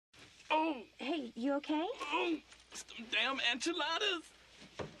Hey, you okay? Some damn enchiladas.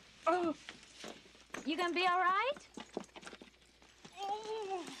 Oh. You gonna be all right?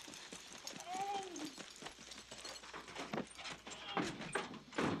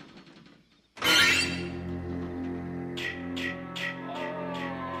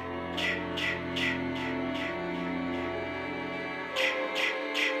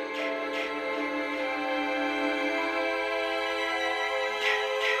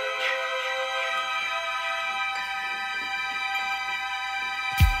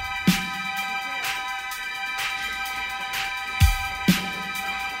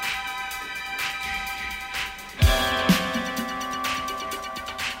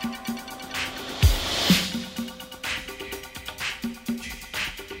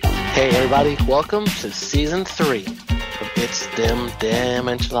 Hey everybody, welcome to Season 3 of It's Them Damn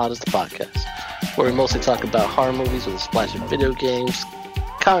Enchiladas, the podcast, where we mostly talk about horror movies with a splash of video games,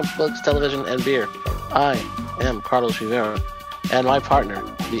 comic books, television, and beer. I am Carlos Rivera, and my partner,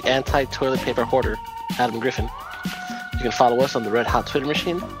 the anti-toilet paper hoarder, Adam Griffin. You can follow us on the Red Hot Twitter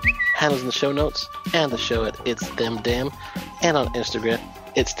machine, handles in the show notes, and the show at It's Them Damn, and on Instagram,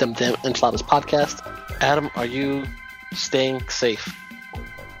 It's Them Damn Enchiladas Podcast. Adam, are you staying safe?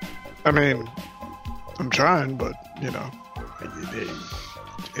 I mean, I'm trying, but you know,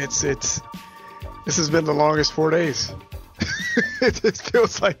 it's this has been the longest 4 days. It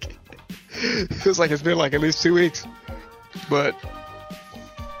feels like it's been like at least 2 weeks, but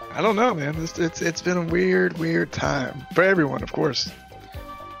I don't know, man. It's been a weird time for everyone, of course.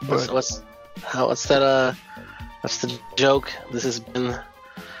 But What's the joke?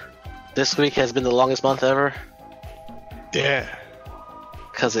 This week has been the longest month ever. Yeah.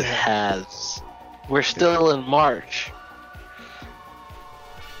 Because it has. We're still in March.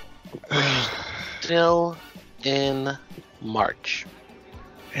 Still in March.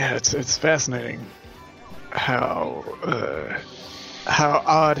 Yeah, it's fascinating how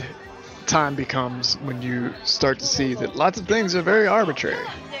odd time becomes when you start to see that lots of things are very arbitrary.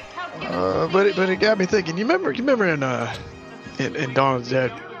 But it got me thinking. You remember in Dawn of the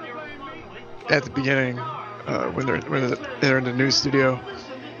Dead at the beginning when they're in the news studio.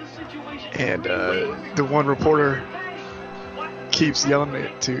 And the one reporter keeps yelling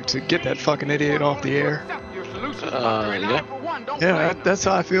to get that fucking idiot off the air. Yeah, that's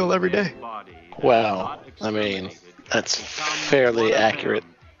how I feel every day. Well, I mean, that's fairly accurate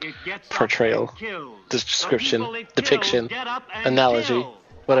portrayal, description, depiction, analogy,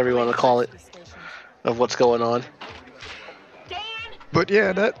 whatever you want to call it, of what's going on. But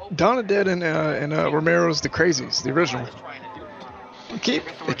yeah, that Dawn of the Dead and Romero's The Crazies, the original. They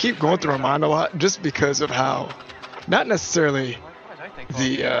keep going through my mind a lot just because of how, not necessarily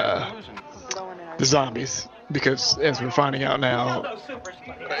the zombies, because as we're finding out now,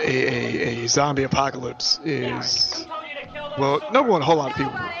 a zombie apocalypse is, well, number one, a whole lot of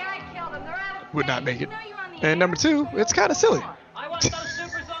people would not make it, and number two, it's kind of silly.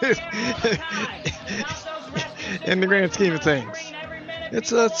 In the grand scheme of things,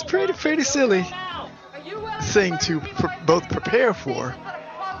 it's pretty silly thing to both prepare for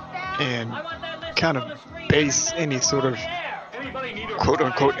and kind of base any sort of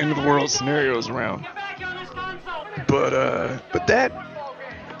quote-unquote end-of-the-world scenarios around. But that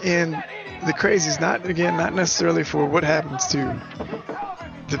and the crazies, not necessarily for what happens to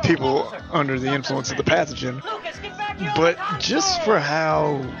the people under the influence of the pathogen, but just for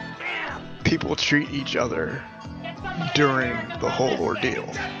how people treat each other during the whole ordeal.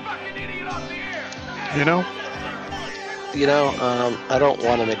 You know, I don't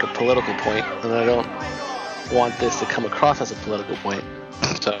want to make a political point, and I don't want this to come across as a political point,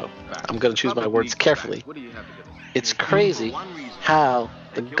 so I'm going to choose my words carefully. It's crazy how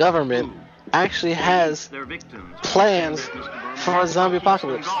the government actually has plans for a zombie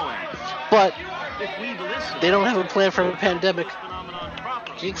apocalypse, but they don't have a plan for a pandemic.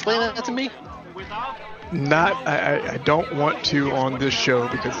 Can you explain that to me? I don't want to on this show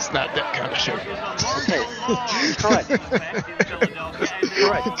because it's not that kind of show. Okay,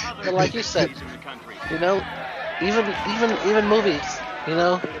 correct. But like you said, even movies,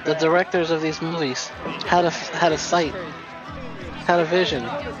 the directors of these movies had a sight, had a vision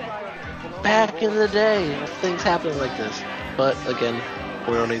back in the day of things happening like this. But again,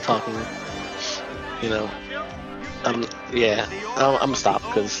 we're only talking, I'm gonna stop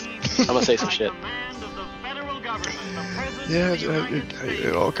because I'm gonna say some shit. Yeah,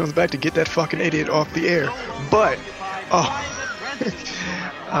 it all comes back to get that fucking idiot off the air. But,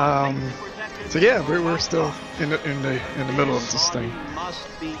 So yeah, we're still in the middle of this thing.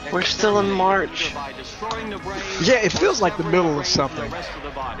 We're still in March. Yeah, it feels like the middle of something,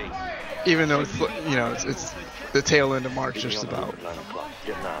 even though it's the tail end of March just about.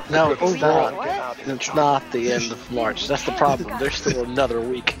 No, it's not. It's not the end of March. That's the problem. There's still another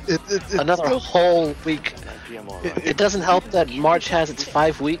week. Another whole week. It doesn't help that March has its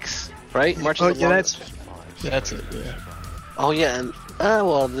 5 weeks, right? March is the longest. That's it. Yeah. Oh yeah, and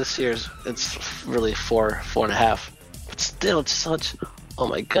well, this year's it's really four and a half. But still, it's such. Oh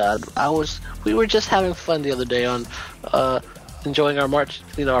my God, we were just having fun the other day on enjoying our March,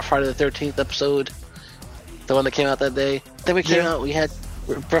 our Friday the 13th episode, the one that came out that day. Then we came out, we had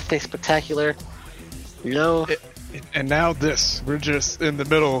Birthday Spectacular, and now this, we're just in the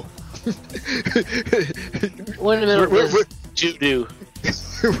middle. We're in the middle of doo-doo.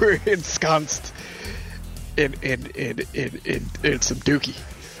 We're ensconced in some dookie.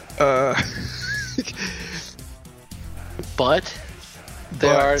 But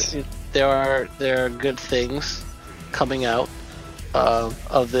there are good things coming out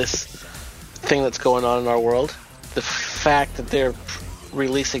of this thing that's going on in our world. The fact that they're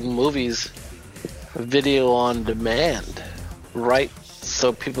releasing movies video on demand, right,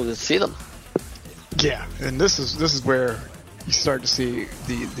 so people can see them. Yeah, and this is where you start to see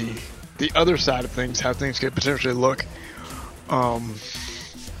the other side of things, how things could potentially look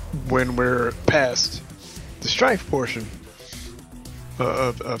when we're past the strife portion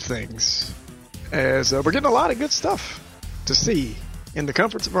of things, as we're getting a lot of good stuff to see in the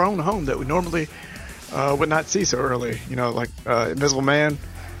comforts of our own home that we normally would not see so early. Like Invisible Man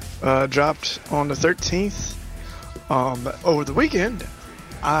dropped on the 13th. Over the weekend,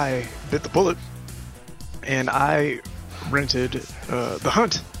 I bit the bullet and I rented The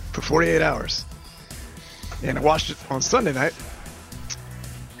Hunt for 48 hours, and I watched it on Sunday night,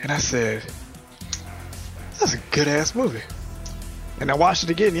 and I said, that's a good ass movie. And I watched it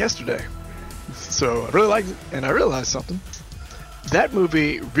again yesterday, so I really liked it, and I realized something. That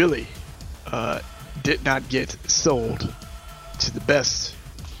movie really did not get sold to the best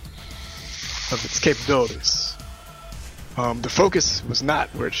of its capabilities. The focus was not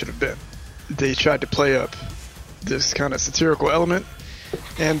where it should have been. They tried to play up this kind of satirical element,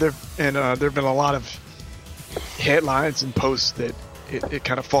 and there have been a lot of headlines and posts that it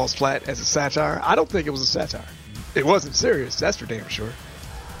kind of falls flat as a satire. I don't think it was a satire. It wasn't serious, that's for damn sure.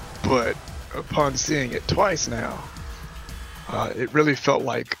 But upon seeing it twice now, it really felt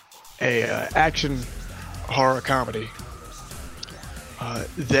like a action horror comedy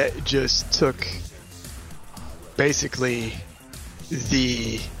that just took basically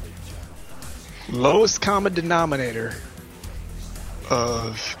the lowest common denominator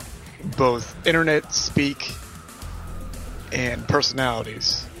of both internet speak and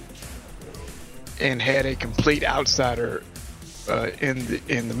personalities, and had a complete outsider in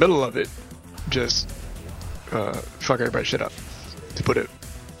the middle of it just fuck everybody's shit up, to put it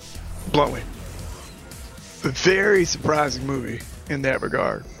bluntly. A very surprising movie in that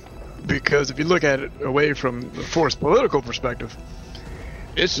regard, because if you look at it away from the forced political perspective,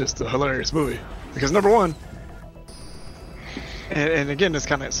 it's just a hilarious movie. Because number one, and again, this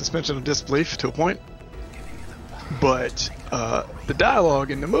kind of suspension of disbelief to a point, but the dialogue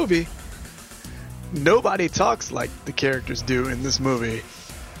in the movie, nobody talks like the characters do in this movie,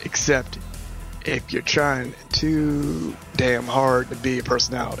 except if you're trying too damn hard to be a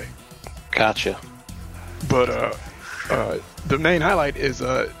personality. Gotcha. But the main highlight is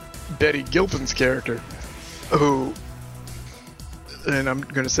Betty Gilpin's character, who, and I'm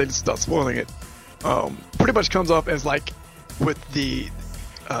going to say this without spoiling it, pretty much comes off as like with the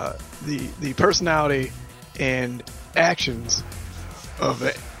personality and actions of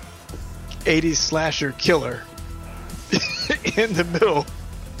an 80s slasher killer in the middle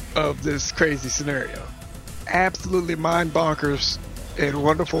of this crazy scenario. Absolutely mind bonkers and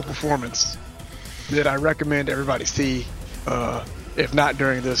wonderful performance that I recommend everybody see, if not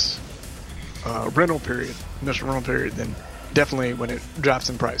during this initial rental period, then definitely when it drops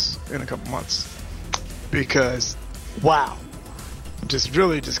in price in a couple months. Because, wow, just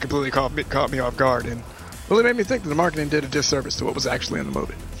completely caught me off guard, and really made me think that the marketing did a disservice to what was actually in the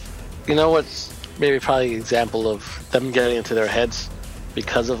movie. You know what's maybe probably an example of them getting into their heads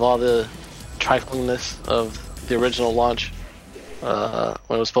because of all the triflingness of the original launch when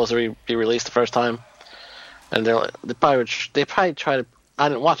it was supposed to be released the first time, and they probably tried to. I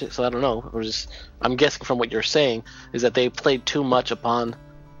didn't watch it, so I don't know. I'm guessing from what you're saying is that they played too much upon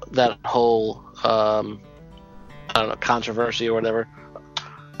that whole controversy or whatever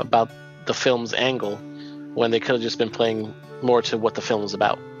about the film's angle, when they could have just been playing more to what the film was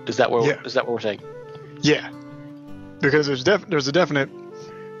about. Is that what Yeah. is that what we're saying? Yeah, because there's a definite.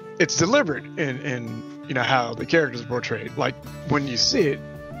 It's deliberate in how the characters are portrayed. Like when you see it,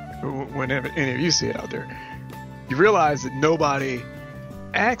 whenever any of you see it out there, you realize that nobody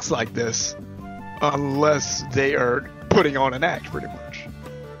acts like this unless they are putting on an act, pretty much,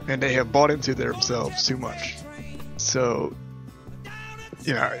 and they have bought into themselves too much. So,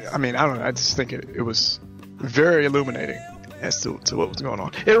 I mean, I don't know. I just think it was very illuminating as to what was going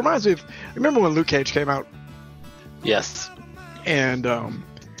on. It reminds me of, remember when Luke Cage came out? Yes. And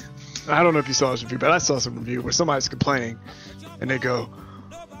I don't know if you saw this review, but I saw some review where somebody's complaining, and they go,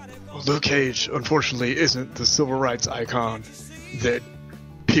 well, Luke Cage, unfortunately, isn't the civil rights icon that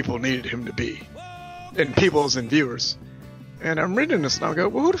people needed him to be. And people as in viewers. And I'm reading this, and I go,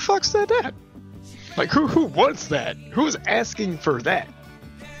 well, who the fuck said that? Like, who wants that? Who's asking for that?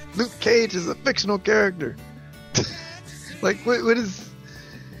 Luke Cage is a fictional character. Like, what is...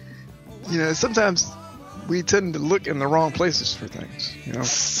 sometimes we tend to look in the wrong places for things,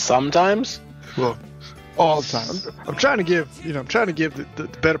 Sometimes. Well, all the time. I'm trying to give, the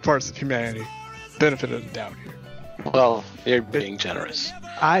better parts of humanity benefit of the doubt here. Well, you're being generous.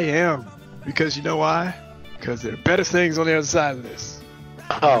 I am, because you know why? Because there are better things on the other side of this.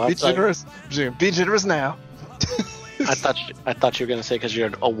 Oh, Be generous. Be generous now. I thought you were gonna say because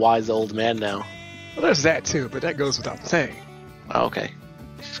you're a wise old man now. Well, there's that too, but that goes without saying. Oh, okay.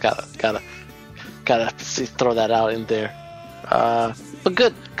 Just gotta throw that out in there. But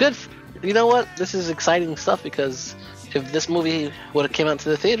good. You know what? This is exciting stuff because if this movie would have came out to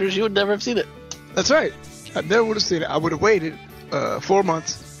the theaters, you would never have seen it. That's right. I never would have seen it. I would have waited 4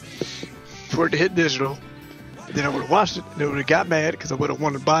 months for it to hit digital. Then I would have watched it, and I would have got mad because I would have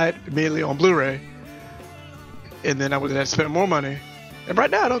wanted to buy it immediately on Blu-ray. And then I would have had to spend more money. And right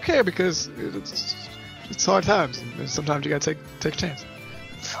now I don't care because it's hard times. And sometimes you gotta take a chance.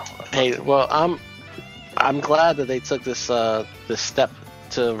 Hey, well, I'm glad that they took this step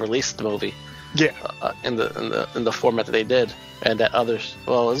to release the movie. Yeah. In the format that they did, and that others.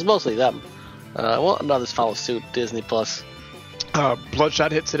 Well, it was mostly them. Others follow suit. Disney Plus.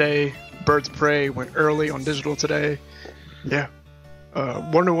 Bloodshot hit today. Birds of Prey went early on digital today. Yeah.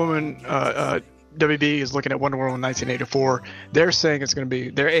 Wonder Woman. WB is looking at Wonder Woman 1984. They're saying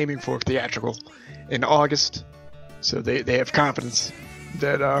they're aiming for theatrical in August. So they have confidence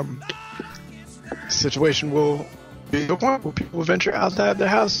that the situation will be the point where people will venture outside their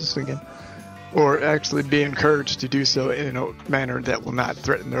houses again. Or actually be encouraged to do so in a manner that will not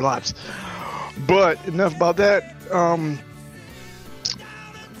threaten their lives. But enough about that.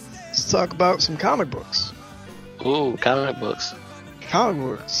 Let's talk about some comic books. Ooh, comic books. Comic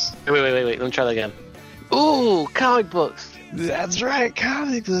books. Wait. Let me try that again. Ooh, comic books. That's right,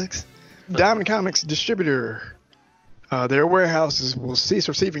 comic books. Diamond Comics distributor. Their warehouses will cease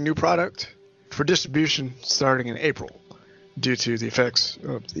receiving new product for distribution starting in April due to the effects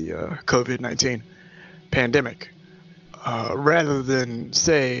of the COVID-19 pandemic. Rather than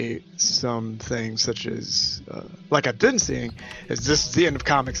say some things such as, like I've been seeing, is this is the end of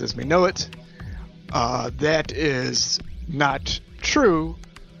comics as we know it. That is not true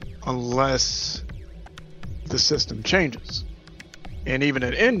unless the system changes. And even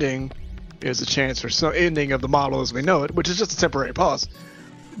an ending is a chance for some ending of the model as we know it, which is just a temporary pause.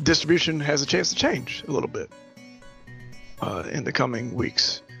 Distribution has a chance to change a little bit in the coming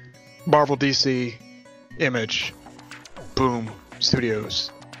weeks. Marvel, DC, Image, Boom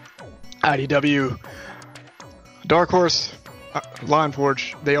Studios, IDW, Dark Horse,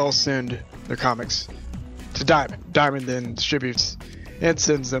 Lineforge, they all send their comics to Diamond. Diamond then distributes and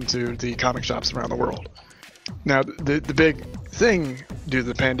sends them to the comic shops around the world. Now, the big thing due to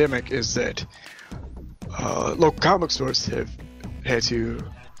the pandemic is that local comic stores have had to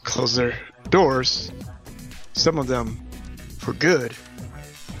close their doors, some of them for good,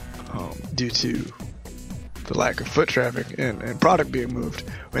 due to the lack of foot traffic and product being moved.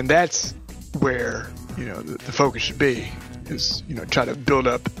 And that's where, the focus should be, is, try to build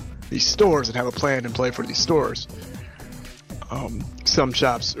up these stores and have a plan in play for these stores. Some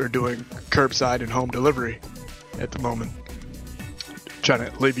shops are doing curbside and home delivery at the moment, trying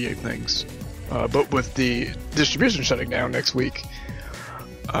to alleviate things. But with the distribution shutting down next week,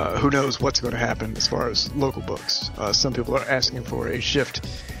 who knows what's going to happen as far as local books. Some people are asking for a shift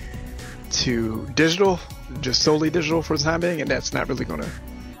to digital, just solely digital for the time being, and that's not really going to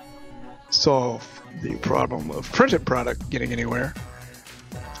solve the problem of printed product getting anywhere.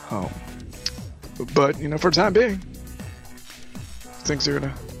 But, for the time being, things are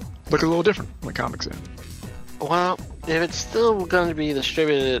going to look a little different on the comics end. Well, if it's still going to be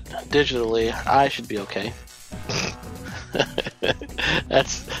distributed digitally, I should be okay.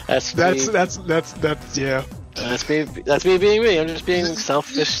 that's yeah. That's me being me. I'm just being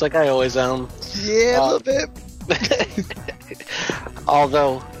selfish like I always am. Yeah, a little bit.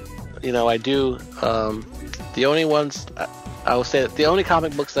 Although, I do. The only ones I will say that the only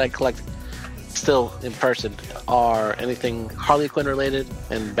comic books that I collect still in person are anything Harley Quinn related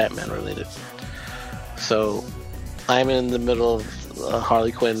and Batman related. So I'm in the middle of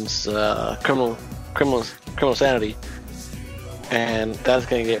Harley Quinn's criminal sanity, and that's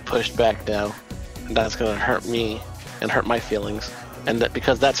going to get pushed back now, and that's going to hurt me and hurt my feelings. And that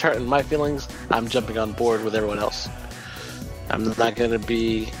because that's hurting my feelings, I'm jumping on board with everyone else. I'm not going to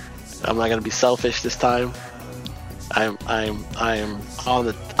be selfish this time. I'm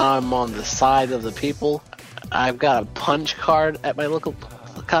on the side of the people. I've got a punch card at my local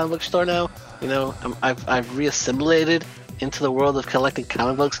comic book store now. I've reassimilated into the world of collecting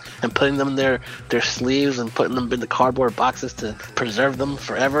comic books and putting them in their sleeves and putting them in the cardboard boxes to preserve them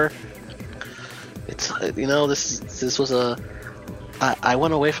forever. It's this was I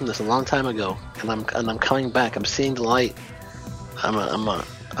went away from this a long time ago, and I'm coming back. I'm seeing the light. I'm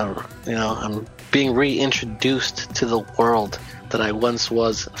being reintroduced to the world that I once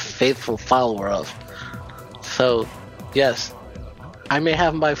was a faithful follower of. So, yes, I may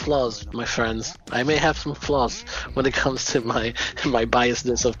have my flaws, my friends. I may have some flaws when it comes to my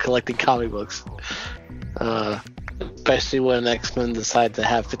biasness of collecting comic books. Especially when X-Men decide to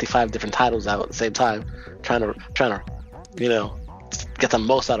have 55 different titles out at the same time, trying to get the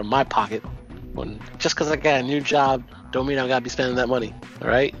most out of my pocket. When just because I got a new job, don't mean I gotta be spending that money. All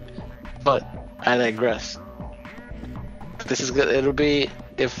right, but I digress. This is good. It'll be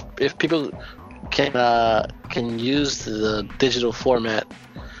if people can use the digital format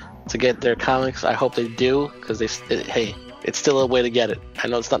to get their comics. I hope they do, because it's still a way to get it. I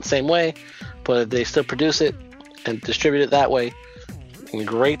know it's not the same way, but if they still produce it and distribute it that way,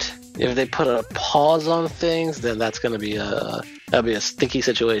 great. If they put a pause on things, then that's gonna be a sticky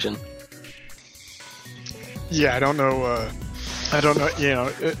situation. Yeah, I don't know.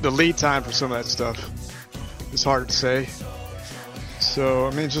 The lead time for some of that stuff is hard to say. So, I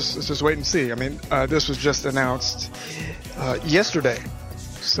mean, let's just wait and see. I mean, this was just announced yesterday,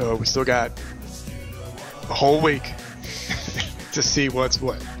 so we still got a whole week to see what's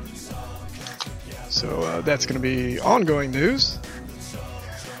what. So that's going to be ongoing news.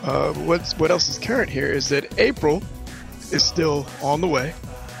 What else is current here is that April is still on the way.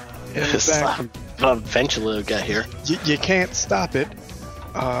 And in fact, eventually it'll get here. You can't stop it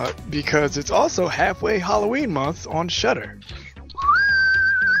because it's also halfway Halloween month on Shudder.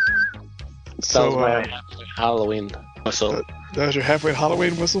 So my Halloween whistle. That was your halfway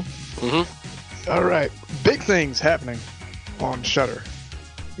Halloween whistle? Mm-hmm. All right. Big things happening on Shudder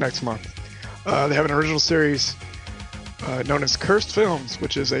next month. They have an original series known as Cursed Films,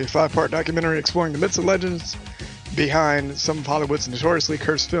 which is a 5-part documentary exploring the myths and legends behind some of Hollywood's notoriously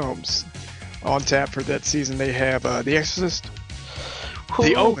cursed films. On tap for that season, they have The Exorcist,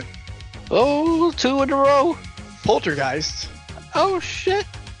 The Omen. Oh, 2 in a row. Poltergeist. Oh, shit.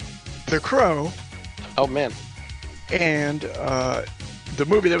 The Crow. Oh, man. And the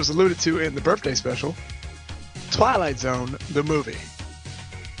movie that was alluded to in the birthday special, Twilight Zone, the movie.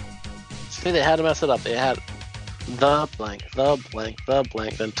 See, they had to mess it up. They had the blank,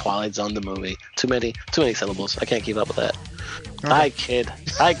 then Twilight Zone, the movie. Too many syllables. I can't keep up with that. Okay.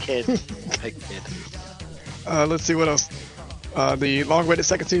 I kid. Let's see what else. The long-awaited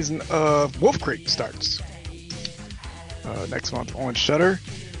second season of Wolf Creek starts next month on Shudder.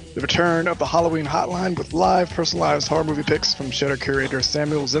 The return of the Halloween Hotline with live personalized horror movie picks from Shudder curator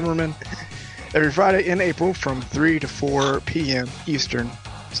Samuel Zimmerman every Friday in April from 3 to 4 p.m. Eastern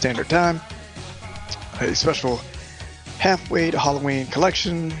Standard Time. A special halfway to Halloween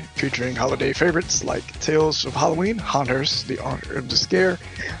collection featuring holiday favorites like Tales of Halloween, Haunters, The Honor of the Scare,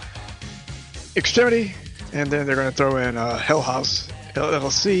 Extremity, and then they're going to throw in Hell House,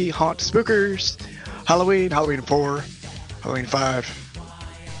 LLC, Haunt Spookers, Halloween, Halloween 4, Halloween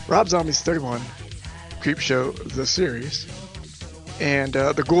 5, Rob Zombie's 31, Creep Show, the series, and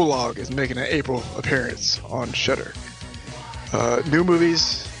The Gulag is making an April appearance on Shudder. New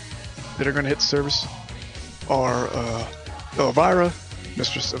movies that are going to hit the service are Elvira,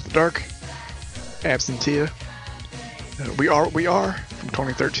 Mistress of the Dark, Absentia, We Are from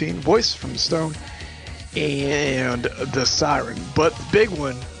 2013, Voice from the Stone, and The Siren. But the big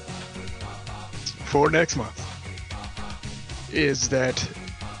one for next month is that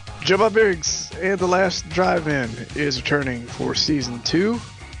Joe Bob Briggs and The Last Drive-In is returning for season 2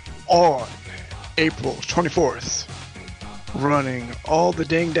 on April 24th, running all the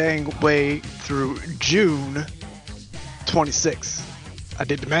dang way through June 26. I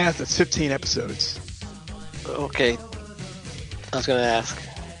did the math. That's 15 episodes. Okay. I was gonna ask.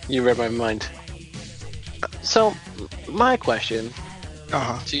 You read my mind. So, my question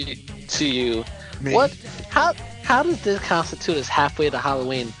to you, Me? what? How does this constitute as halfway to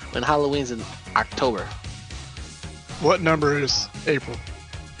Halloween when Halloween's in October? What number is April?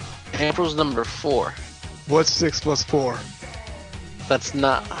 April's number 4. What's 6 plus 4? That's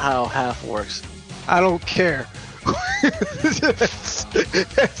not how half works. I don't care.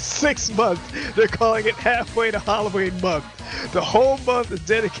 That's 6 months. They're calling it halfway to Halloween month. The whole month is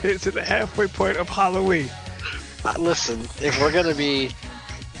dedicated to the halfway point of Halloween. Listen, if we're gonna be,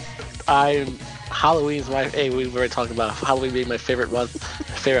 Halloween's my. Hey, we've already talked about Halloween being my favorite month,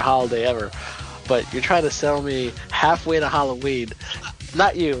 favorite holiday ever. But you're trying to sell me halfway to Halloween.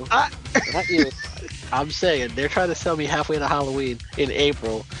 Not you. Not you. I'm saying they're trying to sell me halfway to Halloween in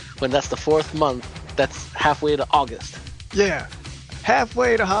April when that's the 4th month. That's halfway to August. Yeah.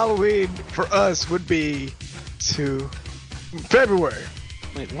 Halfway to Halloween for us would be to February.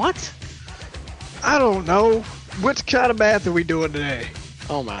 Wait, what? I don't know. Which kind of math are we doing today?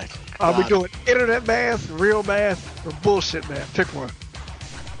 Oh my Are we God. doing internet math, real math, or bullshit math? Pick one.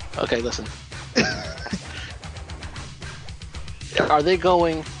 Okay, listen. Are they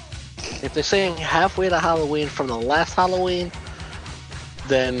going? If they're saying halfway to Halloween from the last Halloween,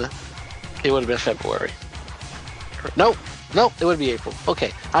 then it would have been February. Nope, it would be April.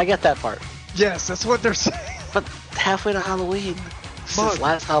 Okay, I get that part. Yes, that's what they're saying. But halfway to Halloween, since Month.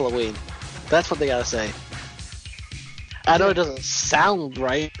 last Halloween, that's what they gotta say. I know it doesn't sound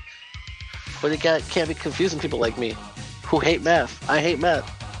right, but can't be confusing people like me, who hate math. I hate math.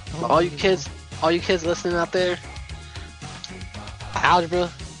 All you kids listening out there,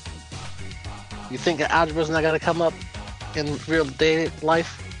 algebra. You think algebra's not gonna come up in real day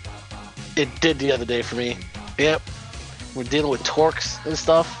life? It did the other day for me. Yep. We're dealing with torques and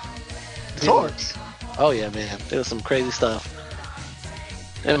stuff. Torques? Oh yeah, man. There's some crazy stuff.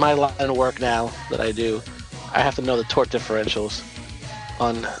 In my line of work now that I do, I have to know the torque differentials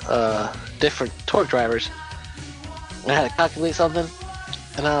on different torque drivers. I had to calculate something,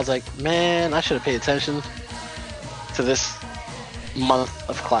 and I was like, man, I should have paid attention to this month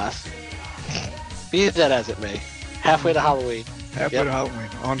of class. Be that as it may. Halfway to Halloween. Halfway to Halloween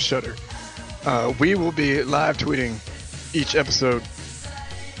on Shudder. We will be live tweeting each episode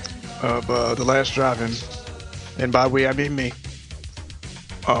of The Last Drive-In, and by we I mean me.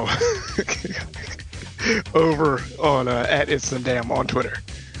 Oh, over on at It's the Damn on Twitter.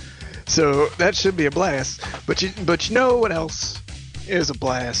 So that should be a blast. But you know what else is a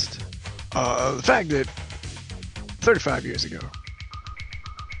blast? The fact that 35 years ago,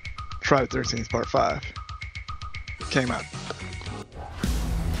 Friday the 13th Part 5 came out.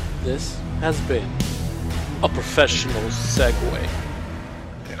 This has been a professional segue.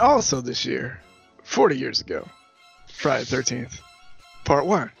 And also this year, 40 years ago, Friday the 13th Part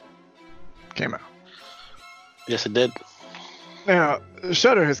 1 came out. Yes, it did. Now,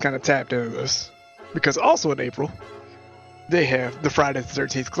 Shudder has kind of tapped into this because also in April, they have the Friday the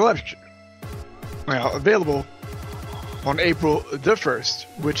 13th collection. Now, available on April the 1st,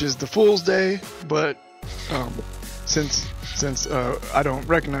 which is the Fool's Day, but since I don't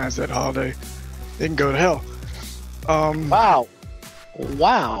recognize that holiday, they can go to hell. Wow.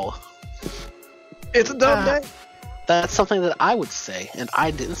 It's a dumb day. That's something that I would say, and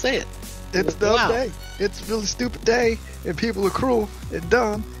I didn't say it. It's a dumb day. It's a really stupid day, and people are cruel and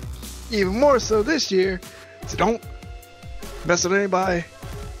dumb. Even more so this year. So don't mess with anybody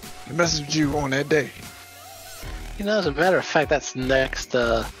that messes with you on that day. You know, as a matter of fact, that's next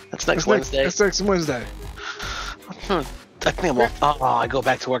Wednesday. That's next Wednesday. I think I go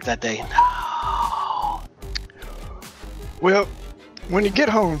back to work that day. Well, when you get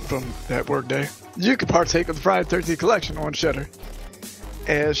home from that work day, you can partake of the Friday the 13th collection on Shudder,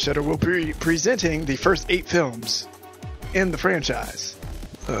 as Shudder will be presenting the first 8 films in the franchise,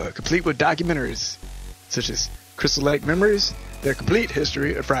 complete with documentaries such as Crystal Lake Memories, their complete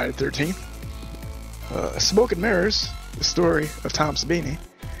history of Friday the 13th, Smoke and Mirrors, the story of Tom Savini,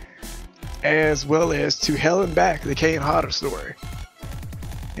 as well as To Hell and Back, the Kane Hodder story.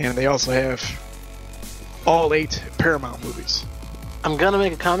 And they also have all 8 Paramount movies. I'm gonna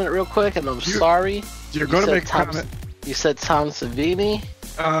make a comment real quick, and I'm sorry. You're going to make a comment? You said Tom Savini.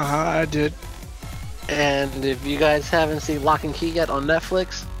 I did. And if you guys haven't seen Lock and Key yet on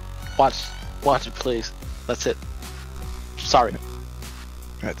Netflix, watch it, please. That's it. Sorry.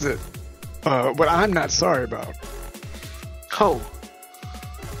 That's it. What I'm not sorry about. Oh,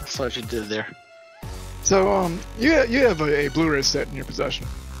 that's what you did there. So, you have a Blu-ray set in your possession.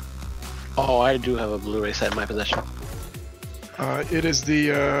 Oh, I do have a Blu-ray set in my possession. It is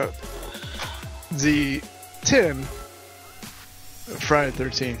the 10 of Friday the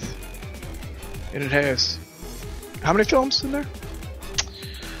 13th. And it has how many films in there?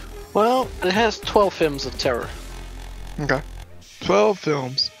 Well, it has 12 films of terror. Okay. 12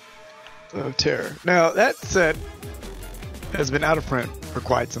 films of terror. Now, that set has been out of print for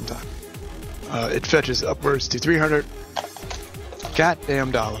quite some time. It fetches upwards to $300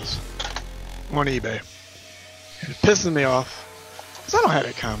 goddamn dollars on eBay. It pisses me off because I don't have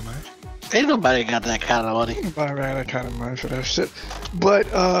that kind of money. Ain't nobody got that kind of money. Nobody got that kind of money for that shit. But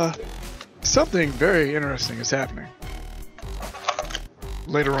something very interesting is happening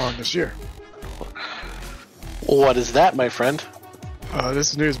later on this year. What is that, my friend?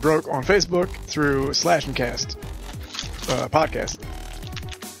 This news broke on Facebook through Slash and Cast podcast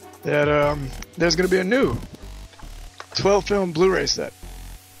that there's going to be a new 12-film Blu-ray set.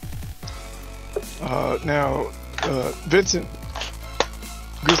 Now, Vincent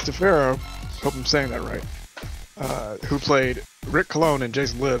Gustafaro, hope I'm saying that right, who played Rick Colon in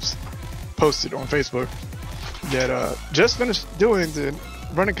Jason Lives, posted on Facebook that just finished doing the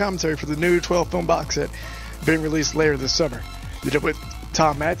running commentary for the new 12-film box set being released later this summer. We did it with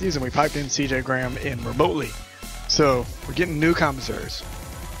Tom Matthews, and we piped in CJ Graham in remotely. So, we're getting new commentaries.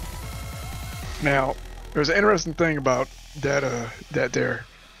 Now, there's an interesting thing about that their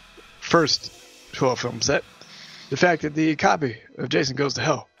first 12-film set. The fact that the copy of Jason Goes to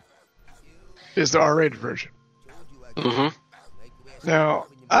Hell is the R-rated version. Mm-hmm. Now,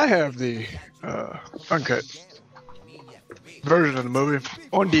 I have the uncut version of the movie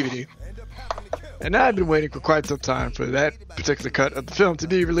on DVD. And I've been waiting for quite some time for that particular cut of the film to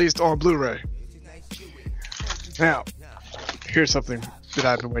be released on Blu-ray. Now, here's something that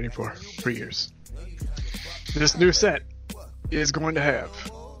I've been waiting for years. This new set is going to have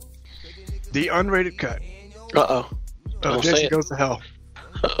the unrated cut of Jason Goes to Hell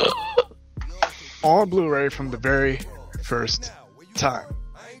on Blu-ray from the very first time.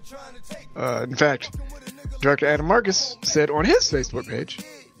 In fact, director Adam Marcus said on his Facebook page,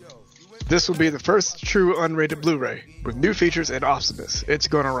 this will be the first true unrated Blu-ray with new features and awesomeness. It's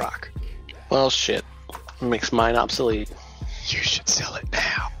gonna rock. Well, shit. Makes mine obsolete. You should sell it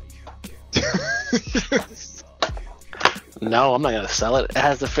now. No, I'm not gonna sell it. It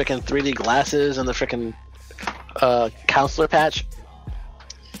has the freaking 3D glasses and the freaking counselor patch.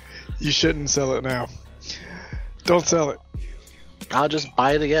 You shouldn't sell it now. Don't sell it. I'll just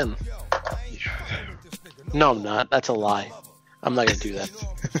buy it again. No, I'm not. That's a lie. I'm not gonna do that.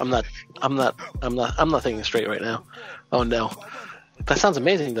 I'm not thinking straight right now. Oh no. That sounds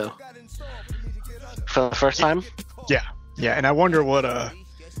amazing though. For the first time? Yeah, and I wonder what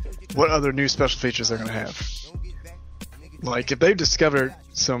other new special features they're gonna have. Like if they've discovered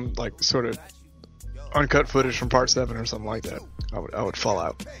some like sort of uncut footage from Part 7 or something like that, I would fall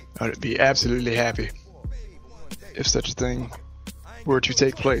out. I would be absolutely happy if such a thing were to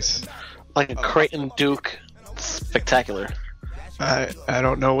take place. Like a Creighton Duke spectacular. I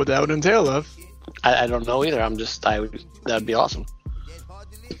don't know what that would entail of. I don't know either. That'd be awesome.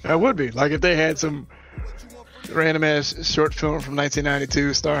 That would be. Like if they had some random ass short film from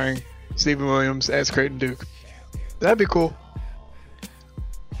 1992 starring Stephen Williams as Creighton Duke. That'd be cool.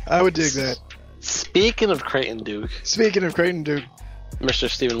 I would dig that. Speaking of Creighton Duke, Mr.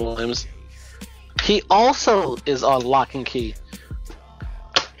 Stephen Williams, he also is on Lock and Key.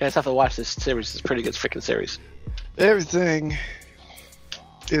 You guys have to watch this series. It's a pretty good freaking series. Everything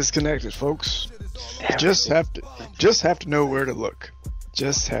is connected, folks. Just have to know where to look.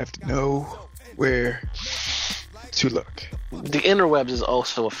 Just have to know where to look. The interwebs is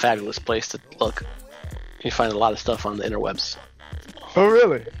also a fabulous place to look. You find a lot of stuff on the interwebs. Oh,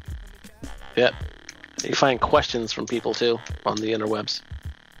 really? Yep. You find questions from people too on the interwebs.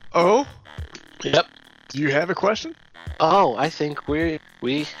 Oh? Yep. Do you have a question? Oh, I think we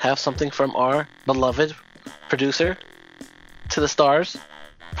have something from our beloved producer to the stars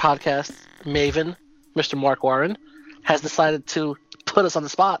podcast maven, Mr. Mark Warren, has decided to put us on the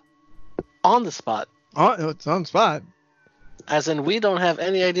spot. On the spot. Oh, it's on the spot. As in, we don't have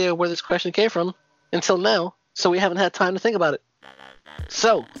any idea where this question came from until now, so we haven't had time to think about it.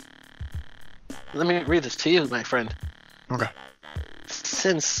 So, let me read this to you, my friend. Okay.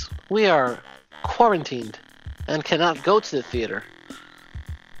 Since we are quarantined and cannot go to the theater,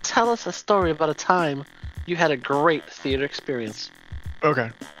 tell us a story about a time you had a great theater experience.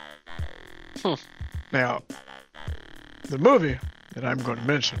 Okay. Now, the movie that I'm going to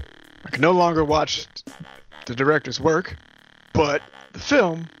mention, I can no longer watch the director's work, but the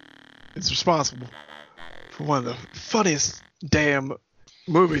film is responsible for one of the funniest damn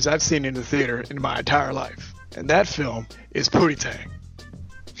movies I've seen in the theater in my entire life. and that film is Pootie Tang.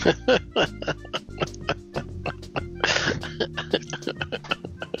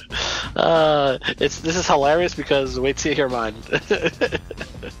 This is hilarious because wait till you hear mine.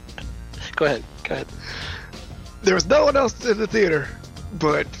 Go ahead. There was no one else in the theater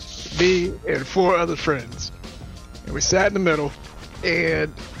but me and 4 other friends. And we sat in the middle,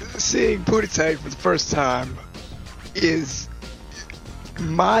 and seeing Pootie Tang for the first time is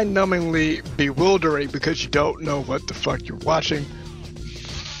mind-numbingly bewildering because you don't know what the fuck you're watching.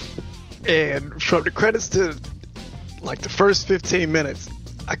 And from the credits to like the first 15 minutes,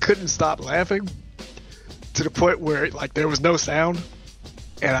 I couldn't stop laughing to the point where like there was no sound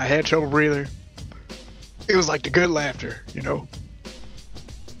and I had trouble breathing. It was like the good laughter, you know,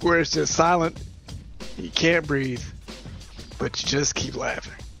 where it's just silent, you can't breathe, but you just keep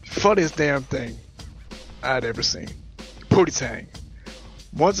laughing. Funniest damn thing I'd ever seen. Pootie Tang.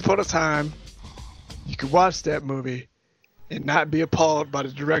 Once upon a time, you could watch that movie and not be appalled by the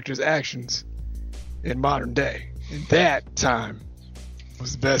director's actions in modern day. And that time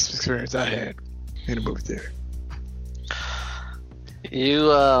was the best experience I had in a movie theater.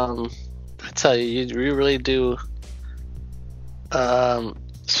 You, I tell you, you really do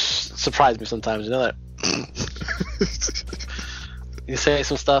surprise me sometimes. You know that? You say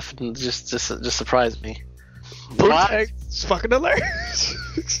some stuff and just surprise me. Pootie Tang is fucking hilarious.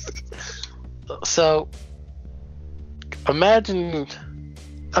 So, imagine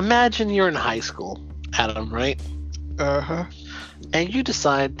you're in high school, Adam, right? Uh-huh. And you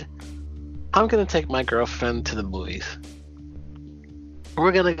decide, I'm going to take my girlfriend to the movies.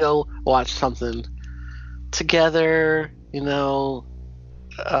 We're going to go watch something together, you know,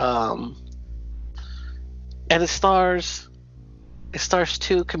 and it stars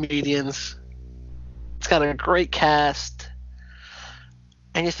 2 comedians. It's got a great cast.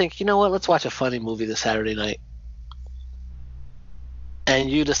 And you think, you know what, let's watch a funny movie this Saturday night. And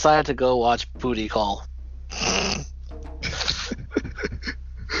you decide to go watch Booty Call.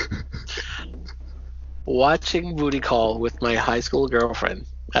 Watching Booty Call with my high school girlfriend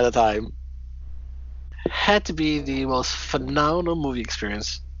at the time had to be the most phenomenal movie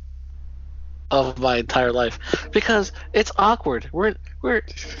experience of my entire life because it's awkward.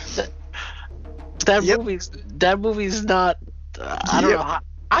 That movie's not.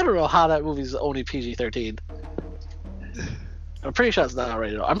 I don't know how that movie's only PG-13. I'm pretty sure it's not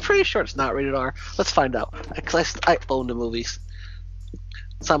rated R. I'm pretty sure it's not rated R. Let's find out. Because I own the movies.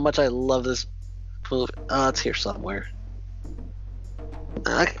 That's how much I love this movie. It's here somewhere.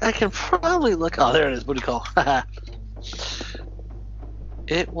 I can probably look. Oh, there it is. Booty Call.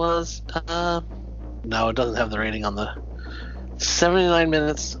 It was. No, it doesn't have the rating on the. 79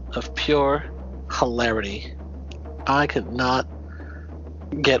 minutes of pure hilarity. I could not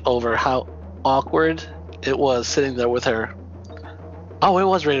get over how awkward it was sitting there with her. Oh, it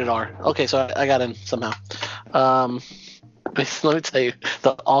was rated R. Okay, so I got in somehow. Let me tell you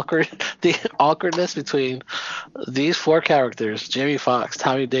the awkwardness between these 4 characters: Jamie Foxx,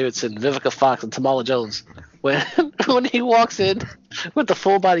 Tommy Davidson, Vivica Fox, and Tamala Jones. When he walks in with the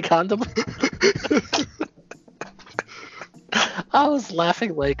full body condom, I was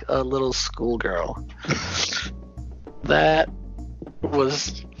laughing like a little schoolgirl. That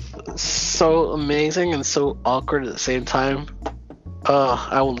was so amazing and so awkward at the same time.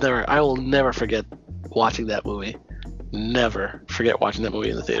 I will never forget watching that movie. Never forget watching that movie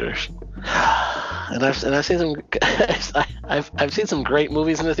in the theaters. And I've seen some I've seen some great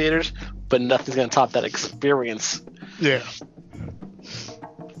movies in the theaters, but nothing's gonna top that experience. Yeah.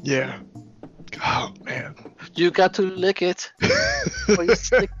 Oh man. You got to lick it or you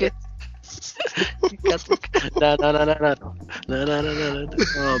stick it. No. Oh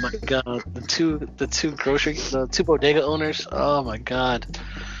my god. The two bodega owners. Oh my god.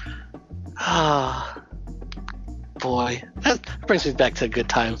 Ah, boy. That brings me back to a good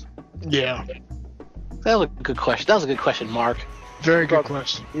time. Yeah. That was a good question. That was a good question, Mark. Very good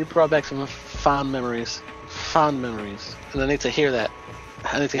question. You brought back some fond memories. And I need to hear that.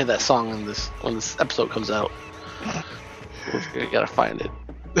 I need to hear that song when this episode comes out. We gotta find it.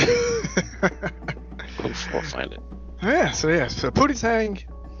 We'll find it. So Pootie Tang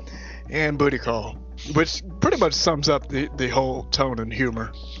and Booty Call, which pretty much sums up the whole tone and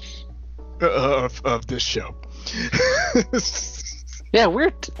humor of this show. Yeah,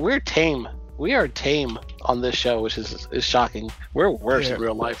 we're tame. We are tame on this show, which is shocking. We're worse in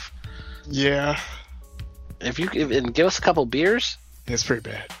real life. Yeah. If give us a couple beers, it's pretty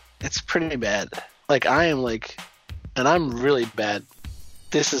bad. It's pretty bad. Like I am and I'm really bad.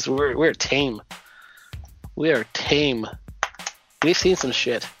 We're tame. We are tame. We've seen some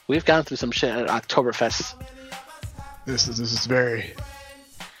shit. We've gone through some shit at Oktoberfest. This is very,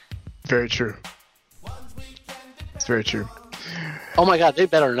 very true. It's very true. Oh my god, they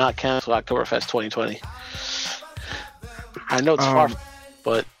better not cancel Oktoberfest 2020. I know it's far,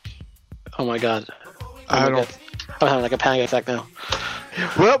 but oh my god. I'm having like a panic attack now.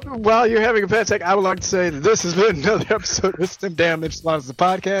 Well, while you're having a panic attack, I would like to say that this has been another episode of It's Them Damn Enchiladas, the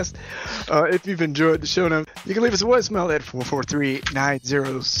podcast. If you've enjoyed the show now, you can leave us a voicemail at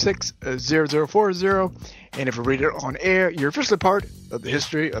 443-906-0040. And if we read it on air, you're officially part of the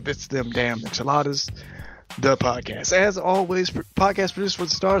history of It's Them Damn Enchiladas, the podcast. As always, podcast producer for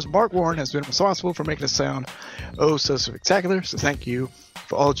the stars, Mark Warren, has been responsible for making us sound oh so spectacular. So thank you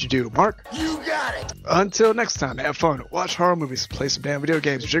for all that you do, Mark. You got it. Until next time, have fun, watch horror movies, play some damn video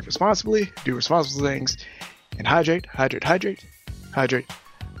games, drink responsibly, do responsible things, and hydrate.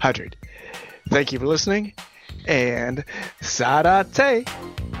 Thank you for listening, and Sarate.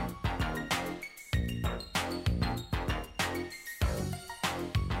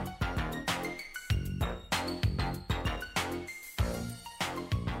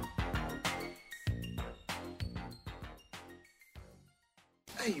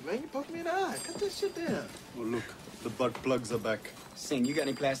 Hey, man, you poked me in the eye. Cut that shit down. Oh, look, the butt plugs are back. Sing, you got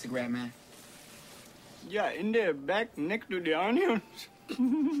any plastic wrap, man? Yeah, in the back next to the onions.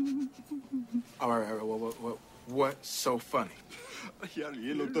 All right, what's so funny? यार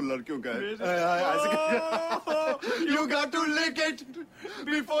ये लोग तो लड़कियों का है. You got to lick it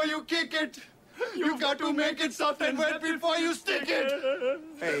before you kick it. You got to make it soft and wet before you stick it.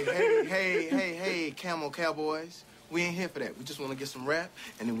 Hey, Camel Cowboys. We ain't here for that. We just want to get some rap,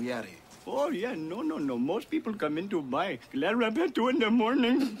 and then we out of here. Oh, yeah, no. Most people come in to buy glad wrap at 2 in the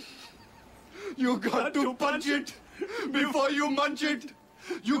morning. You got to punch it before you munch it.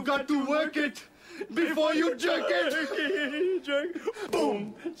 You got to work it before you jerk it.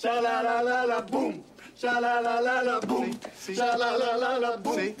 Boom, sha-la-la-la-la, boom. Sha-la-la-la-la, boom. Sha-la-la-la-la,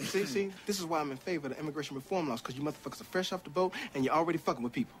 boom. See? This is why I'm in favor of the immigration reform laws, because you motherfuckers are fresh off the boat, and you're already fucking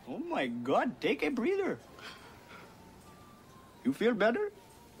with people. Oh, my God, take a breather. You feel better?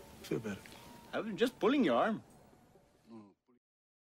 Feel better. I was just pulling your arm.